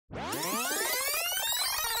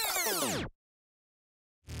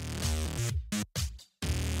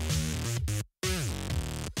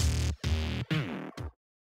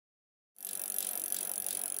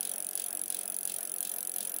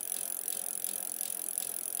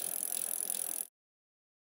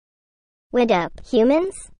What up,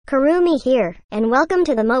 humans? Karumi here, and welcome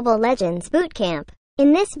to the Mobile Legends Bootcamp.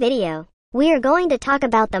 In this video, we are going to talk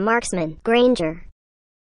about the marksman, Granger.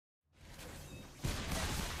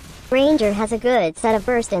 Granger has a good set of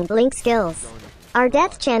burst and blink skills. Our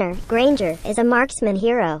Death Chanter, Granger, is a marksman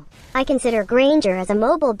hero. I consider Granger as a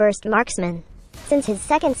mobile burst marksman, since his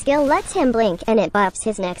second skill lets him blink and it buffs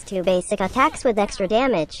his next two basic attacks with extra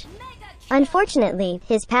damage. Unfortunately,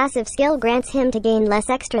 his passive skill grants him to gain less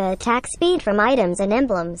extra attack speed from items and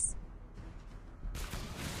emblems.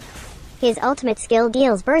 His ultimate skill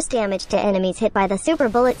deals burst damage to enemies hit by the super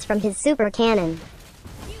bullets from his super cannon.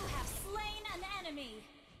 You have slain an enemy.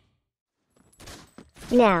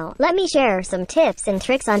 Now, let me share some tips and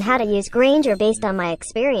tricks on how to use Granger based on my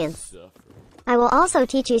experience. I will also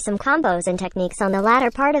teach you some combos and techniques on the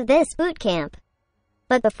latter part of this bootcamp.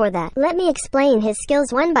 But before that, let me explain his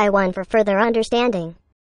skills one by one for further understanding.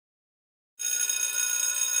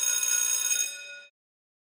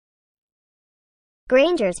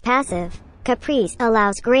 Granger's passive, Caprice,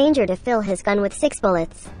 allows Granger to fill his gun with 6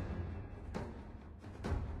 bullets.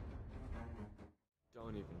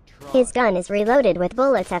 His gun is reloaded with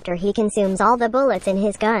bullets after he consumes all the bullets in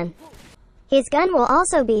his gun. His gun will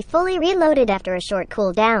also be fully reloaded after a short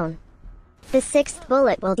cooldown. The 6th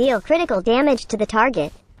bullet will deal critical damage to the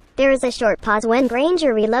target. There is a short pause when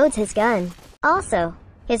Granger reloads his gun. Also,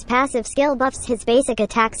 his passive skill buffs his basic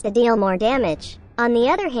attacks to deal more damage. On the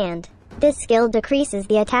other hand, this skill decreases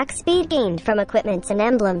the attack speed gained from equipments and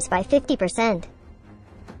emblems by 50%.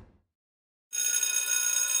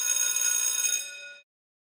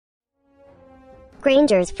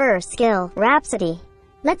 Granger's first skill, Rhapsody,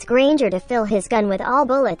 lets Granger to fill his gun with all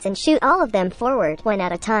bullets and shoot all of them forward, one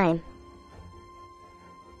at a time.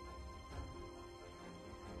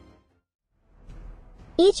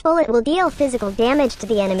 Each bullet will deal physical damage to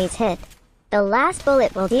the enemy's hit. The last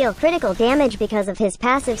bullet will deal critical damage because of his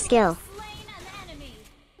passive skill.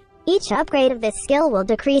 Each upgrade of this skill will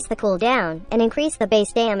decrease the cooldown and increase the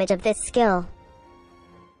base damage of this skill.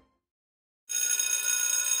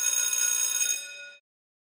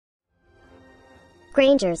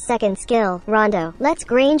 Granger's second skill, Rondo, lets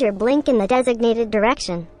Granger blink in the designated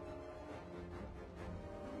direction.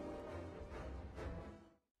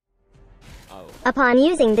 Upon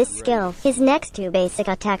using this skill, his next two basic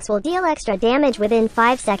attacks will deal extra damage within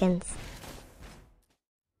 5 seconds.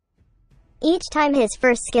 Each time his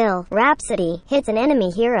first skill, Rhapsody, hits an enemy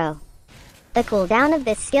hero, the cooldown of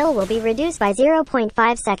this skill will be reduced by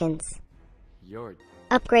 0.5 seconds.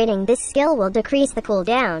 Upgrading this skill will decrease the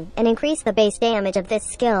cooldown and increase the base damage of this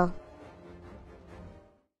skill.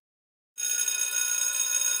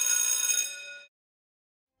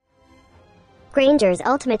 Granger's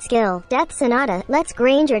ultimate skill, Death Sonata, lets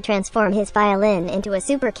Granger transform his violin into a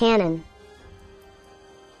super cannon.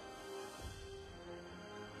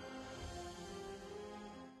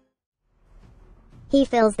 He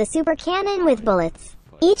fills the super cannon with bullets.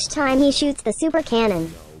 Each time he shoots the super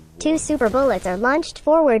cannon, 2 super bullets are launched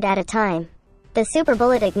forward at a time. The super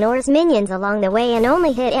bullet ignores minions along the way and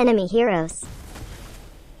only hit enemy heroes.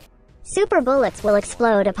 Super bullets will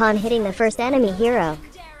explode upon hitting the first enemy hero.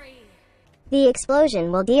 The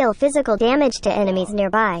explosion will deal physical damage to enemies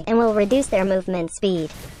nearby and will reduce their movement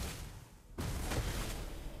speed.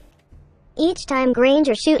 Each time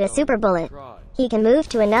Granger shoots a super bullet, he can move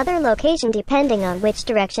to another location depending on which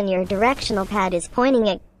direction your directional pad is pointing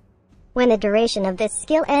at. When the duration of this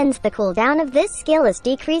skill ends, the cooldown of this skill is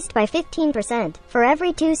decreased by 15% for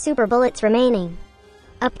every 2 super bullets remaining.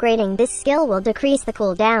 Upgrading this skill will decrease the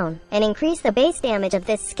cooldown and increase the base damage of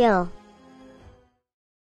this skill.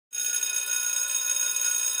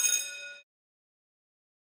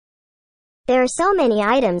 There are so many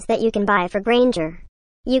items that you can buy for Granger.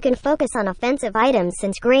 You can focus on offensive items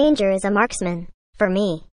since Granger is a marksman. For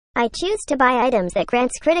me, I choose to buy items that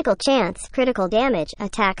grants critical chance, critical damage,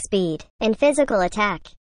 attack speed, and physical attack.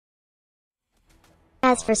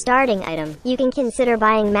 As for starting item, you can consider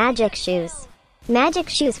buying Magic Shoes. Magic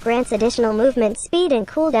Shoes grants additional movement speed and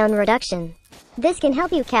cooldown reduction. This can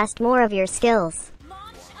help you cast more of your skills.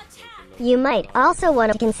 You might also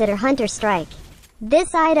want to consider Hunter Strike.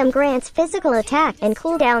 This item grants physical attack and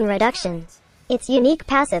cooldown reduction. Its unique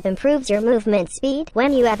passive improves your movement speed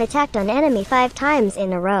when you have attacked an enemy 5 times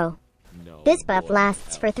in a row. This buff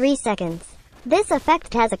lasts for 3 seconds. This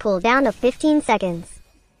effect has a cooldown of 15 seconds.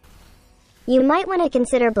 You might want to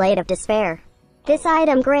consider Blade of Despair. This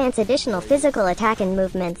item grants additional physical attack and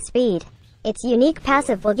movement speed. Its unique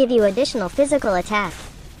passive will give you additional physical attack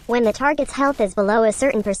when the target's health is below a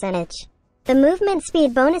certain percentage. The movement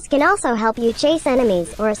speed bonus can also help you chase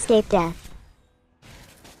enemies or escape death.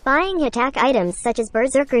 Buying attack items such as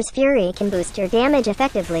Berserker's Fury can boost your damage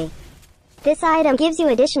effectively. This item gives you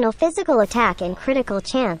additional physical attack and critical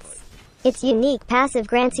chance. Its unique passive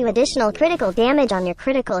grants you additional critical damage on your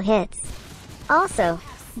critical hits. Also,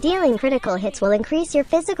 dealing critical hits will increase your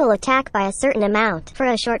physical attack by a certain amount for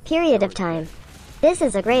a short period of time. This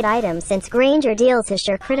is a great item since Granger deals his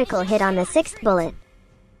sure critical hit on the 6th bullet.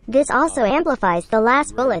 This also amplifies the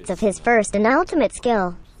last bullets of his first and ultimate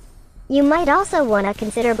skill. You might also want to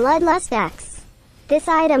consider Bloodlust Axe. This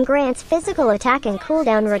item grants physical attack and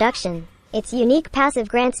cooldown reduction. Its unique passive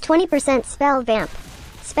grants 20% Spell Vamp.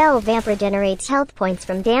 Spell Vamp regenerates health points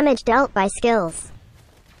from damage dealt by skills.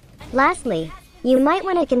 Lastly, you might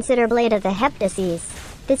want to consider Blade of the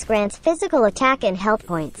Heptases. This grants physical attack and health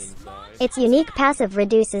points. Its unique passive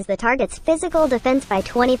reduces the target's physical defense by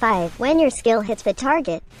 25 when your skill hits the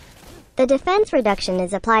target. The defense reduction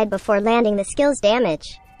is applied before landing the skill's damage.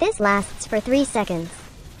 This lasts for 3 seconds.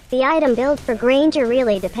 The item build for Granger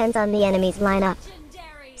really depends on the enemy's lineup,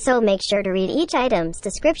 so make sure to read each item's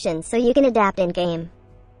description so you can adapt in-game.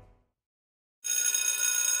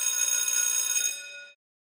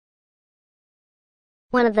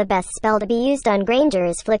 One of the best spell to be used on Granger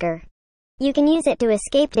is Flicker. You can use it to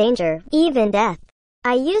escape danger, even death.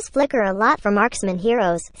 I use Flicker a lot for marksman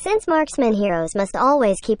heroes, since marksman heroes must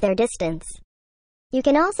always keep their distance. You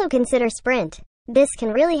can also consider Sprint. This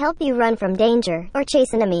can really help you run from danger or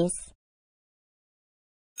chase enemies.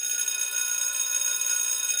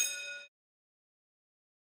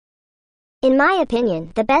 In my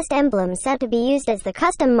opinion, the best emblem set to be used is the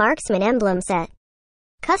Custom Marksman Emblem set.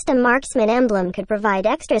 Custom Marksman Emblem could provide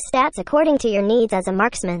extra stats according to your needs as a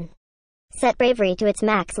marksman. Set Bravery to its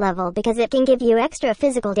max level because it can give you extra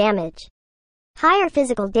physical damage. Higher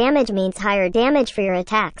physical damage means higher damage for your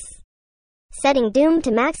attacks. Setting Doom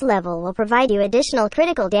to max level will provide you additional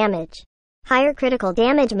critical damage. Higher critical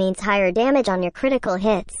damage means higher damage on your critical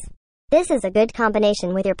hits. This is a good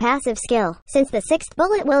combination with your passive skill, since the 6th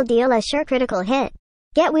bullet will deal a sure critical hit.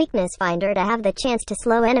 Get Weakness Finder to have the chance to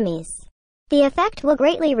slow enemies. The effect will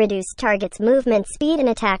greatly reduce target's movement speed and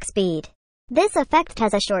attack speed. This effect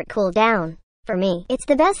has a short cooldown. For me, it's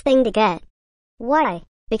the best thing to get. Why?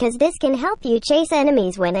 Because this can help you chase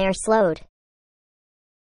enemies when they are slowed.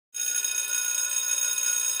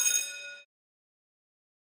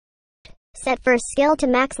 Set first skill to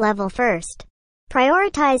max level first.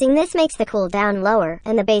 Prioritizing this makes the cooldown lower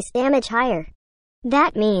and the base damage higher.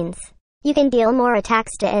 That means you can deal more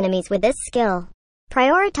attacks to enemies with this skill.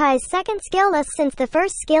 Prioritize second skill less since the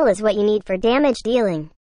first skill is what you need for damage dealing.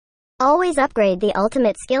 Always upgrade the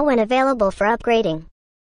ultimate skill when available for upgrading.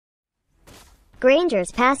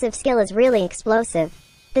 Granger's passive skill is really explosive.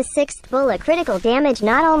 The 6th bullet critical damage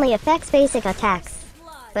not only affects basic attacks,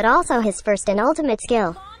 but also his first and ultimate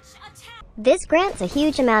skill. This grants a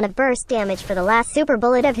huge amount of burst damage for the last super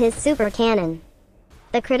bullet of his super cannon.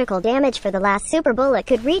 The critical damage for the last super bullet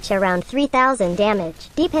could reach around 3000 damage,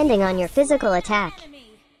 depending on your physical attack.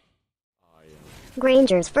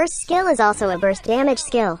 Granger's first skill is also a burst damage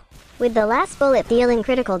skill. With the last bullet dealing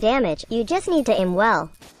critical damage, you just need to aim well.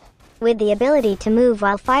 With the ability to move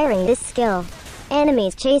while firing this skill,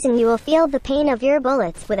 enemies chasing you will feel the pain of your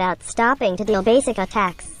bullets without stopping to deal basic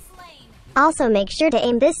attacks. Also make sure to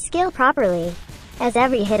aim this skill properly, as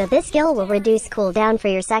every hit of this skill will reduce cooldown for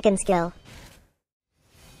your second skill.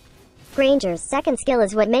 Granger's second skill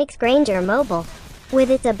is what makes Granger mobile, with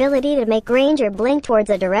its ability to make Granger blink towards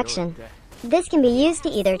a direction. This can be used to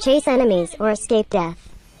either chase enemies or escape death.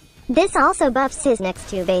 This also buffs his next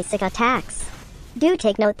 2 basic attacks. Do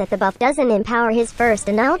take note that the buff doesn't empower his first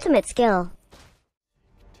and ultimate skill.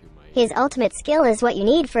 His ultimate skill is what you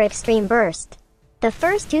need for extreme burst. The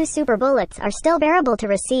first 2 super bullets are still bearable to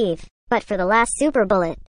receive, but for the last super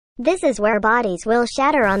bullet, this is where bodies will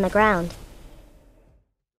shatter on the ground.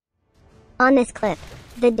 On this clip,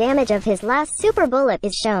 the damage of his last super bullet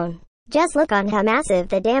is shown. Just look on how massive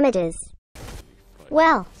the damage is.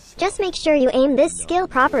 Well, just make sure you aim this skill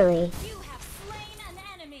properly.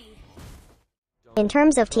 In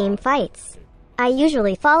terms of team fights, I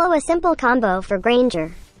usually follow a simple combo for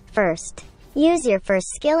Granger. First, use your first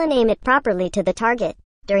skill and aim it properly to the target.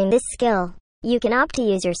 During this skill, you can opt to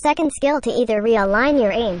use your second skill to either realign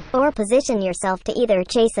your aim or position yourself to either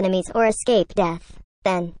chase enemies or escape death.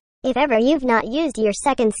 Then, if ever you've not used your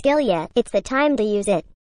second skill yet, it's the time to use it.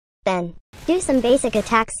 Then, do some basic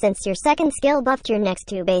attacks since your second skill buffed your next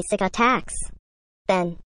 2 basic attacks.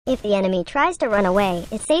 Then, If the enemy tries to run away,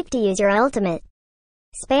 it's safe to use your ultimate.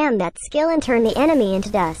 Spam that skill and turn the enemy into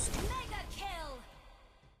dust. Mega kill.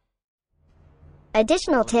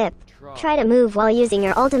 Additional tip. Try to move while using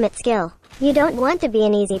your ultimate skill. You don't want to be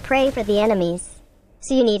an easy prey for the enemies,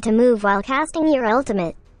 so you need to move while casting your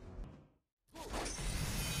ultimate.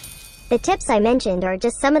 The tips I mentioned are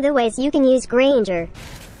just some of the ways you can use Granger.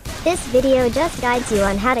 This video just guides you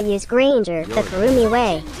on how to use Granger the Kurumi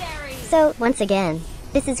way. Legendary. So, once again,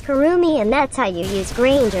 this is Kurumi and that's how you use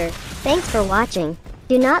Granger. Thanks for watching.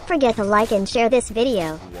 Do not forget to like and share this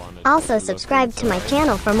video. Also subscribe to my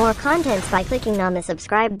channel for more contents by clicking on the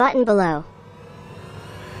subscribe button below.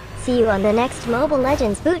 See you on the next Mobile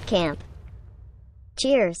Legends Bootcamp.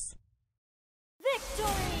 Cheers!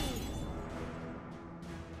 Victory.